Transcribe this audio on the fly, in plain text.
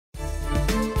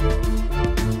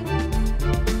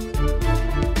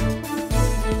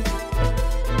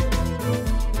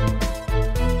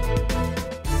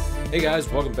Hey guys,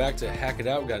 welcome back to Hack It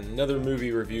Out. We've got another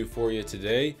movie review for you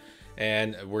today,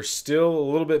 and we're still a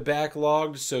little bit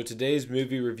backlogged, so today's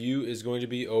movie review is going to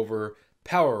be over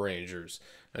Power Rangers.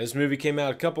 Now, this movie came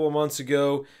out a couple of months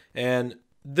ago, and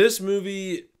this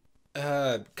movie,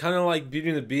 kind of like Beauty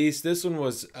and the Beast, this one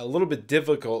was a little bit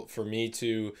difficult for me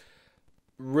to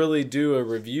really do a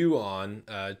review on.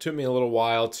 It took me a little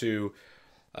while to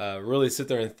really sit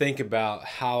there and think about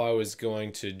how I was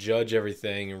going to judge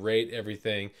everything and rate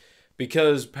everything,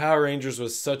 because Power Rangers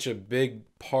was such a big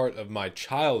part of my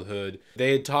childhood.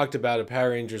 They had talked about a Power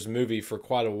Rangers movie for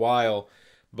quite a while,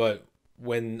 but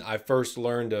when I first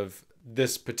learned of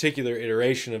this particular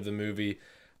iteration of the movie,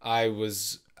 I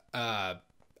was, I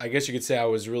guess you could say I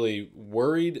was really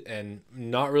worried and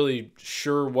not really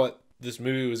sure what this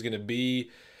movie was going to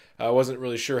be. I wasn't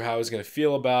really sure how I was going to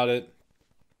feel about it.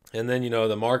 And then,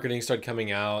 the marketing started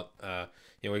coming out.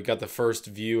 We got the first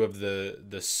view of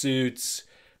the suits.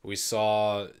 We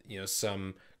saw,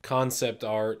 some concept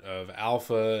art of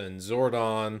Alpha and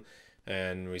Zordon,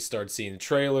 and we started seeing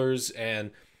trailers, and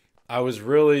I was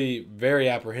really very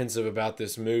apprehensive about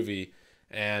this movie.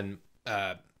 And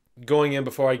going in,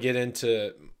 before I get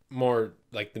into more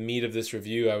like the meat of this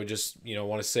review, I would just,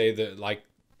 want to say that, like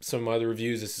some other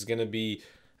reviews, this is going to be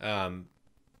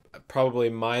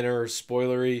probably minor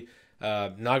spoilery.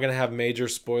 Not going to have major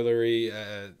spoilery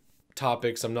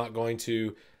topics. I'm not going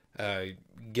to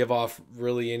give off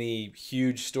really any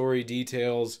huge story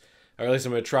details, or at least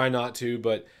I'm going to try not to.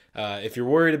 But if you're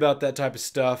worried about that type of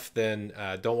stuff, then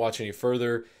don't watch any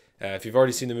further. If you've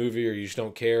already seen the movie or you just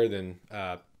don't care, then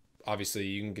obviously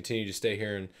you can continue to stay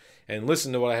here and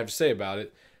listen to what I have to say about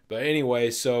it. But anyway,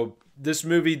 so this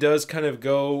movie does kind of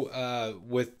go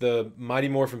with the Mighty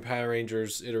Morphin Power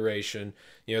Rangers iteration.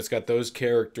 It's got those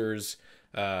characters,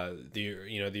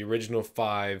 the original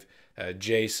five,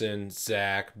 Jason,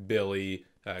 Zach, Billy,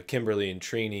 Kimberly, and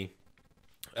Trini.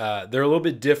 They're a little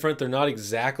bit different. They're not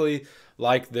exactly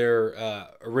like their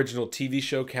original TV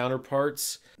show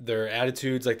counterparts. Their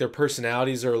attitudes, like their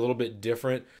personalities, are a little bit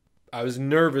different. I was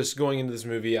nervous going into this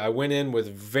movie. I went in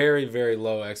with very, very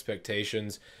low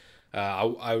expectations.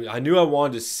 I knew I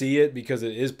wanted to see it because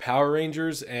it is Power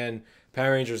Rangers, and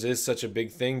Power Rangers is such a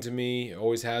big thing to me. It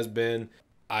always has been.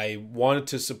 I wanted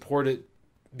to support it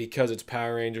because it's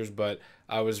Power Rangers, but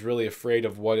I was really afraid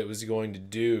of what it was going to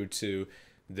do to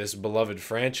this beloved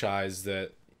franchise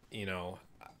that,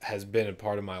 has been a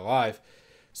part of my life.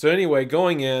 So anyway,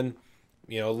 going in,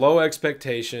 low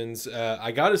expectations.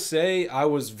 I got to say, I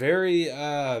was very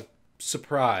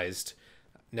surprised.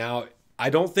 Now, I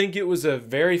don't think it was a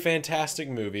very fantastic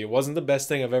movie. It wasn't the best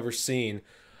thing I've ever seen,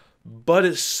 but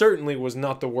it certainly was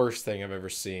not the worst thing I've ever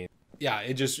seen. Yeah,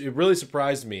 it really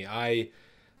surprised me. I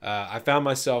found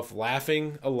myself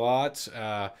laughing a lot.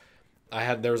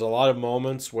 There was a lot of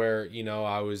moments where,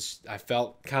 I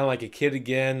felt kind of like a kid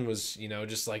again, was,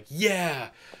 just like, yeah,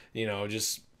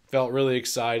 just felt really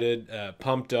excited,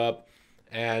 pumped up.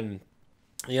 And,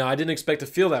 I didn't expect to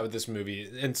feel that with this movie.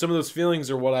 And some of those feelings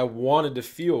are what I wanted to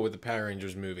feel with the Power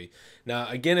Rangers movie. Now,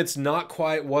 again, it's not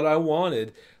quite what I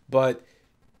wanted, but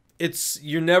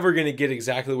you're never going to get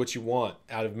exactly what you want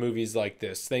out of movies like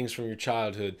this, things from your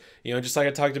childhood. Just like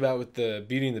I talked about with the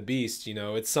Beauty and the Beast,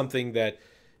 it's something that,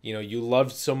 you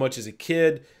loved so much as a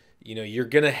kid. You're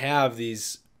going to have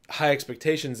these high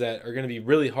expectations that are going to be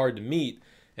really hard to meet.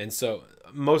 And so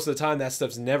most of the time that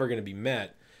stuff's never going to be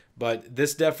met. But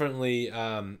this definitely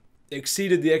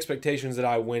exceeded the expectations that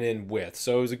I went in with.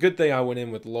 So it was a good thing I went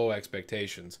in with low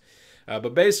expectations.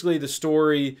 But basically the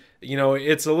story,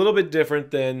 it's a little bit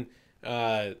different than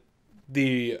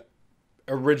the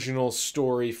original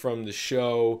story from the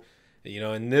show.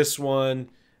 In this one,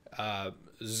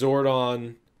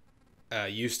 Zordon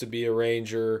used to be a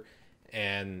Ranger,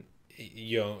 and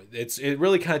it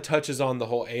really kind of touches on the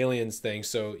whole aliens thing.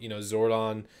 So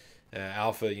Zordon,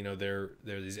 Alpha, they're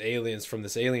these aliens from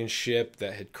this alien ship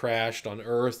that had crashed on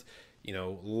Earth,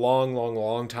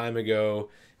 long time ago,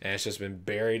 and it's just been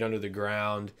buried under the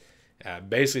ground,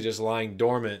 basically just lying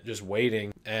dormant, just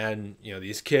waiting. And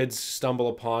these kids stumble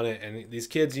upon it, and these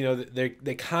kids,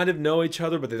 they kind of know each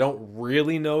other, but they don't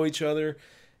really know each other.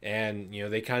 And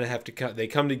they kind of have to they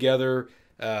come together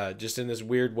just in this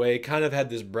weird way. Kind of had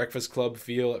this Breakfast Club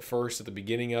feel at first at the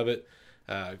beginning of it,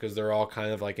 because they're all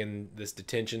kind of like in this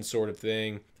detention sort of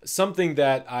thing. Something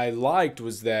that I liked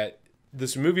was that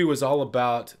this movie was all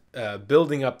about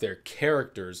building up their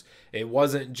characters. It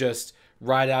wasn't just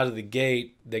right out of the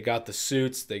gate, they got the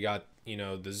suits, they got,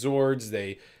 the Zords,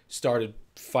 they started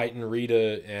fighting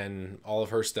Rita and all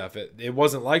of her stuff. It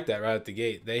wasn't like that right at the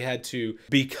gate. They had to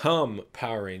become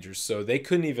Power Rangers, so they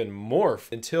couldn't even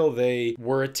morph until they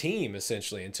were a team,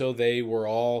 essentially, until they were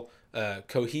all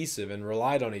cohesive and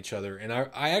relied on each other. And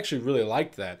I actually really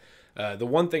liked that. The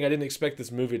one thing I didn't expect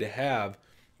this movie to have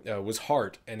was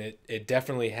heart, and it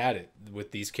definitely had it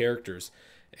with these characters.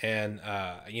 And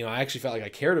you know, I actually felt like I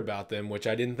cared about them, which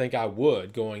I didn't think I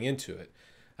would going into it.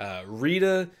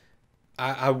 Rita,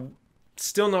 I'm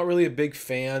still not really a big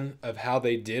fan of how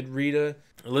they did Rita.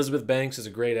 Elizabeth Banks is a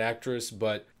great actress,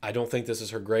 but I don't think this is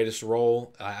her greatest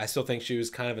role. I still think she was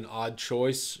kind of an odd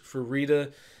choice for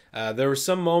Rita. There were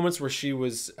some moments where she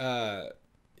was,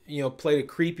 you know, played a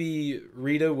creepy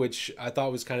Rita, which I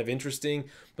thought was kind of interesting.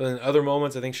 But in other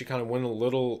moments, I think she kind of went a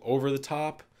little over the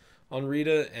top on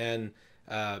Rita. And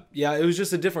yeah, it was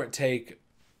just a different take.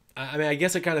 I mean, I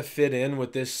guess it kind of fit in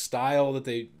with this style that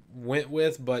they went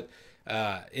with, but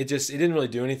it didn't really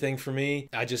do anything for me.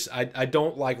 I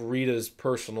don't like Rita's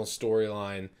personal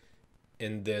storyline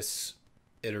in this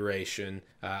iteration.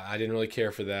 I didn't really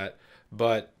care for that,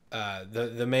 but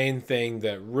the main thing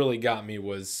that really got me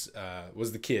was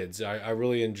the kids. I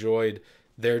really enjoyed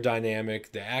their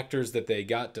dynamic, the actors that they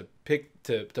got to pick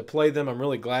to play them. I'm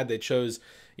really glad they chose,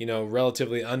 you know,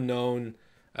 relatively unknown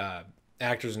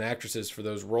actors and actresses for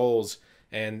those roles,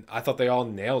 and I thought they all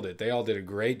nailed it. They all did a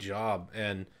great job.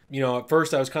 And you know, at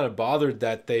first I was kind of bothered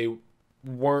that they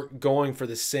weren't going for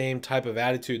the same type of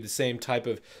attitude, the same type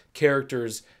of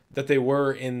characters that they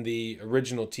were in the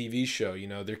original TV show. You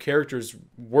know, their characters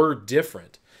were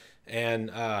different, and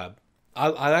I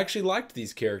actually liked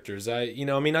these characters.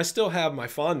 I still have my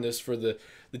fondness for the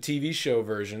TV show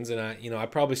versions, and I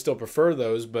probably still prefer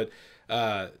those, but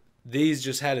these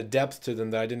just had a depth to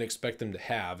them that I didn't expect them to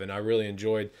have, and I really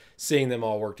enjoyed seeing them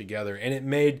all work together. And it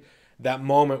made that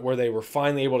moment where they were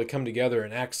finally able to come together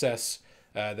and access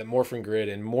that morphing grid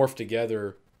and morph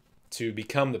together to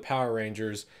become the Power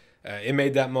Rangers. It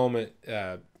made that moment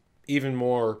even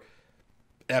more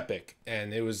epic,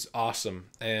 and it was awesome.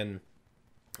 And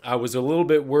I was a little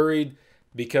bit worried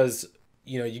because,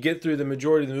 you know, you get through the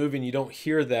majority of the movie and you don't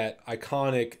hear that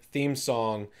iconic theme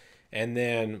song, and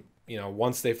then, you know,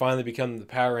 once they finally become the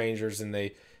Power Rangers and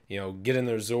they, you know, get in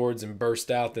their Zords and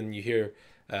burst out, then you hear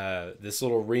this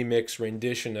little remix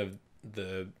rendition of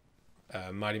the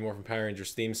Mighty Morphin Power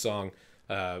Rangers theme song.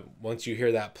 Once you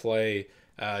hear that play,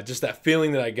 just that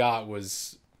feeling that I got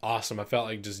was awesome. I felt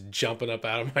like just jumping up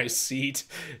out of my seat.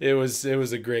 It was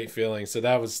a great feeling. So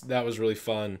that was really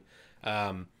fun.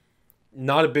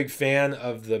 Not a big fan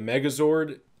of the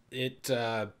Megazord.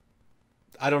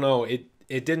 I don't know.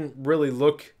 It didn't really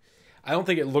look. I don't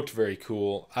think it looked very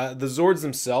cool. The Zords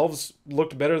themselves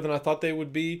looked better than I thought they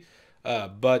would be,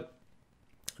 but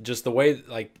just the way,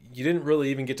 like, you didn't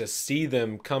really even get to see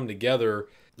them come together,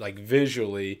 like,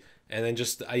 visually. And then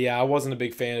just, I wasn't a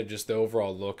big fan of just the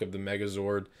overall look of the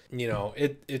Megazord. You know,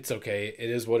 it's okay. It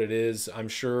is what it is. I'm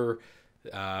sure,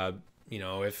 you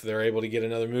know, if they're able to get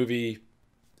another movie,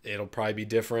 it'll probably be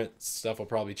different. Stuff will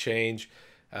probably change.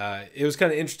 It was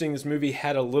kind of interesting. This movie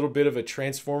had a little bit of a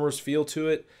Transformers feel to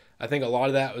it. I think a lot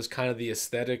of that was kind of the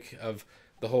aesthetic of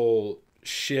the whole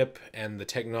ship and the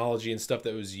technology and stuff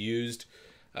that was used.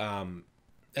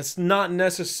 It's not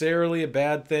necessarily a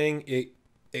bad thing.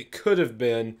 It could have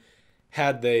been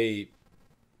had they,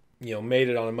 you know, made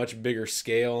it on a much bigger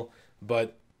scale,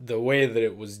 but the way that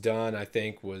it was done, I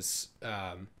think, was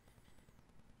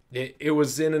it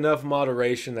was in enough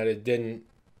moderation that it didn't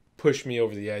push me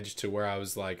over the edge to where I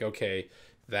was like, okay,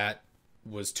 that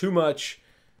was too much.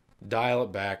 Dial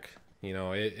it back. You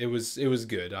know, it was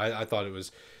good. I thought it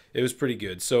was pretty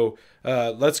good. So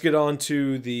let's get on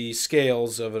to the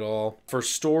scales of it all. For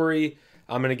story,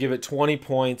 I'm going to give it 20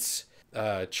 points.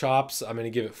 Chops, I'm going to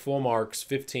give it full marks,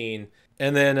 15.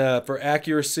 And then for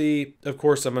accuracy, of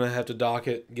course, I'm going to have to dock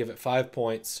it, give it 5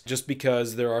 points, just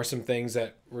because there are some things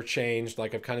that were changed,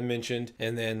 like I've kind of mentioned.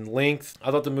 And then length,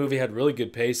 I thought the movie had really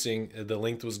good pacing. The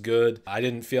length was good. I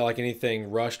didn't feel like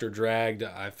anything rushed or dragged.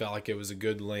 I felt like it was a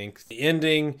good length. The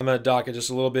ending, I'm going to dock it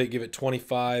just a little bit, give it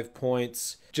 25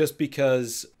 points, just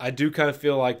because I do kind of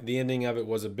feel like the ending of it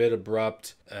was a bit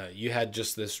abrupt. You had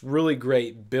just this really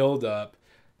great build-up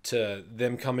to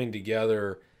them coming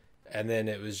together, and then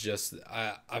it was just,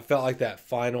 I felt like that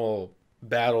final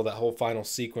battle, that whole final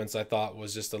sequence, I thought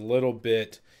was just a little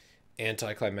bit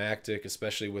anticlimactic,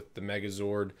 especially with the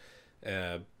Megazord.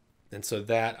 And so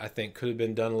that, I think, could have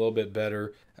been done a little bit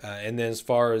better. And then as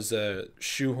far as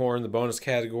shoehorn, the bonus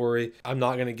category, I'm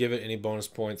not going to give it any bonus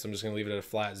points. I'm just going to leave it at a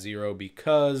flat 0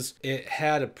 because it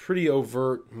had a pretty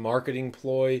overt marketing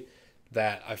ploy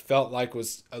that I felt like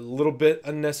was a little bit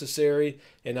unnecessary.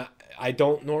 And I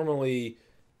don't normally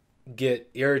get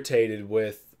irritated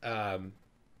with,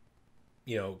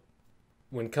 you know,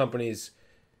 when companies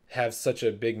have such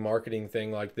a big marketing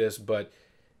thing like this, but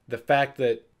the fact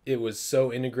that it was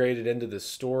so integrated into the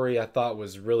story, I thought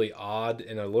was really odd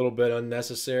and a little bit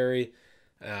unnecessary.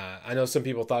 I know some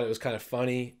people thought it was kind of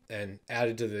funny and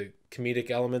added to the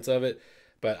comedic elements of it,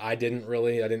 but I didn't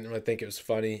really. I didn't really think it was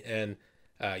funny. And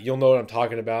you'll know what I'm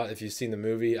talking about if you've seen the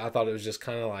movie. I thought it was just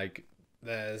kind of like,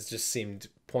 it just seemed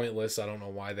pointless. I don't know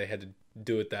why they had to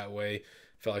do it that way.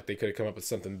 Felt like they could have come up with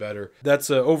something better.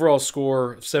 That's an overall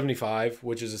score of 75,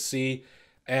 which is a C.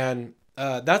 And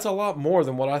that's a lot more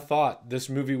than what I thought this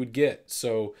movie would get.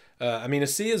 So, I mean, a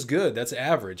C is good. That's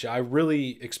average. I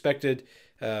really expected,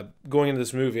 going into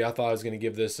this movie, I thought I was going to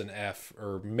give this an F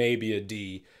or maybe a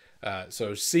D.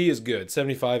 So C is good.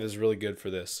 75 is really good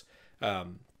for this.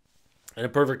 In a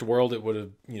perfect world, it would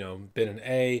have, been an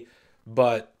A.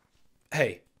 But,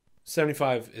 hey,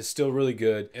 75 is still really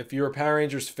good. If you're a Power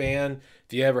Rangers fan,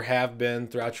 if you ever have been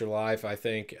throughout your life, I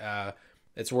think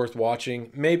it's worth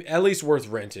watching. Maybe at least worth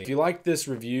renting. If you like this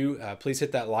review, please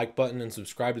hit that like button and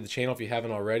subscribe to the channel if you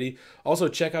haven't already. Also,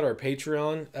 check out our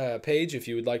Patreon page if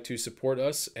you would like to support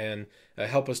us and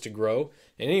help us to grow.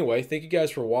 And anyway, thank you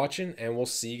guys for watching, and we'll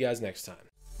see you guys next time.